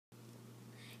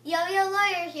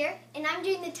Yoyo here, and I'm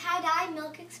doing the tie-dye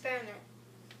milk experiment.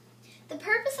 The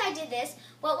purpose I did this,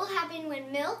 what will happen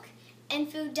when milk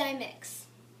and food dye mix.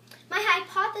 My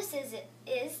hypothesis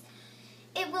is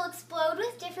it will explode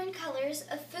with different colors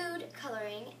of food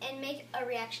coloring and make a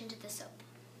reaction to the soap.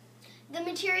 The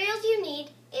materials you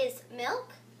need is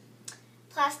milk,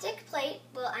 plastic plate,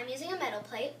 well I'm using a metal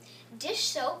plate, dish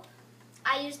soap,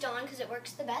 I use Dawn because it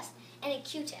works the best, and a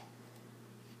Q-tip.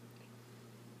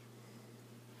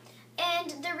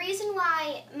 And the reason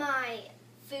why my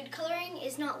food coloring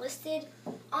is not listed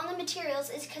on the materials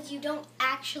is because you don't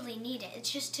actually need it.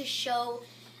 It's just to show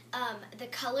the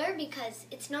color, because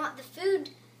it's not the food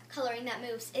coloring that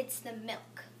moves, it's the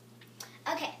milk.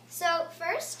 Okay, so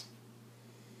first,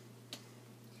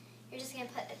 you're just going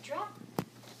to put a drop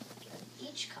of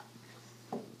each cup.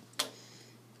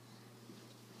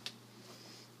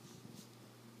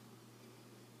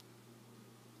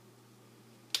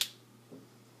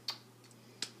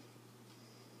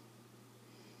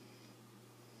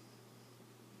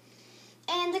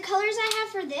 And the colors I have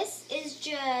for this is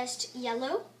just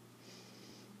yellow,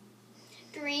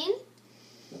 green,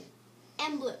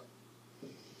 and blue.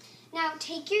 Now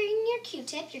take your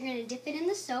Q-tip, you're going to dip it in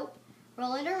the soap,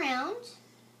 roll it around.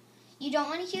 You don't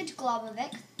want a huge glob of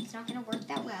it, it's not going to work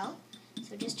that well.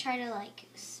 So just try to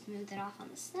smooth it off on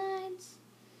the sides.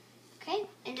 Okay,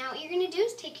 and now what you're going to do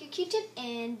is take your Q-tip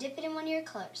and dip it in one of your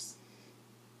colors.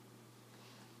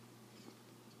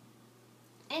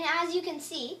 And as you can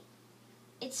see,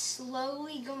 it's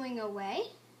slowly going away,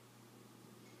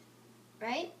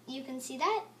 right? You can see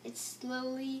that? It's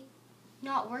slowly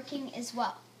not working as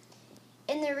well.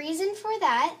 And the reason for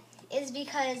that is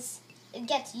because it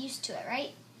gets used to it,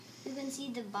 right? You can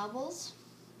see the bubbles.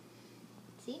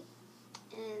 See?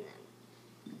 And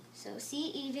then, so see,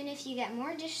 even if you get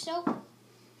more dish soap,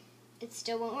 it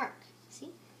still won't work. See?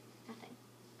 Nothing.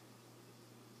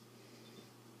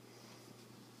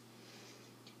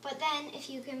 But then, if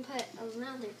you can put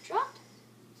another drop,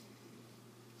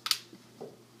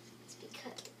 it's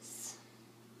because just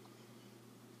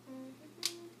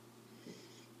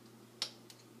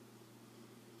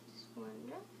one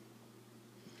drop.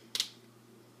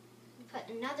 You put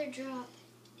another drop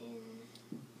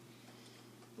in,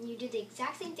 and you do the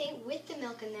exact same thing with the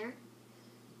milk in there.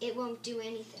 It won't do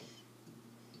anything.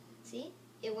 See?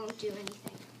 It won't do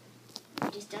anything.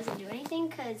 It just doesn't do anything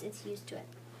because it's used to it.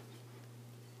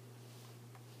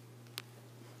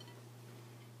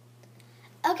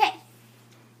 Okay,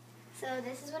 so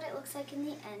this is what it looks like in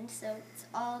the end. So it's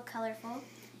all colorful,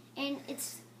 and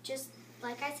it's just,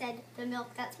 like I said, the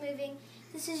milk that's moving.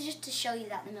 This is just to show you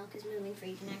that the milk is moving for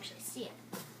you can actually see it.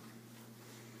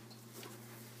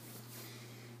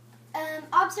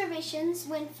 Observations: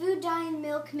 when food dye and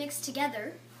milk mix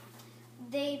together,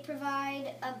 they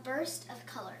provide a burst of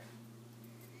color.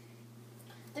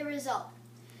 The result.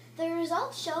 The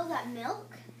results show that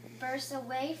milk bursts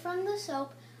away from the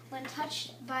soap when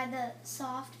touched by the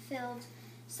soap-filled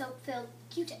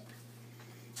Q-tip.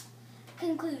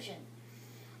 Conclusion.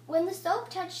 When the soap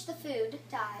touched the food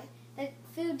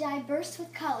dye burst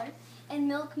with color and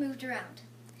milk moved around.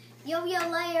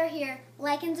 Yoyo here.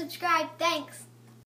 Like and subscribe. Thanks.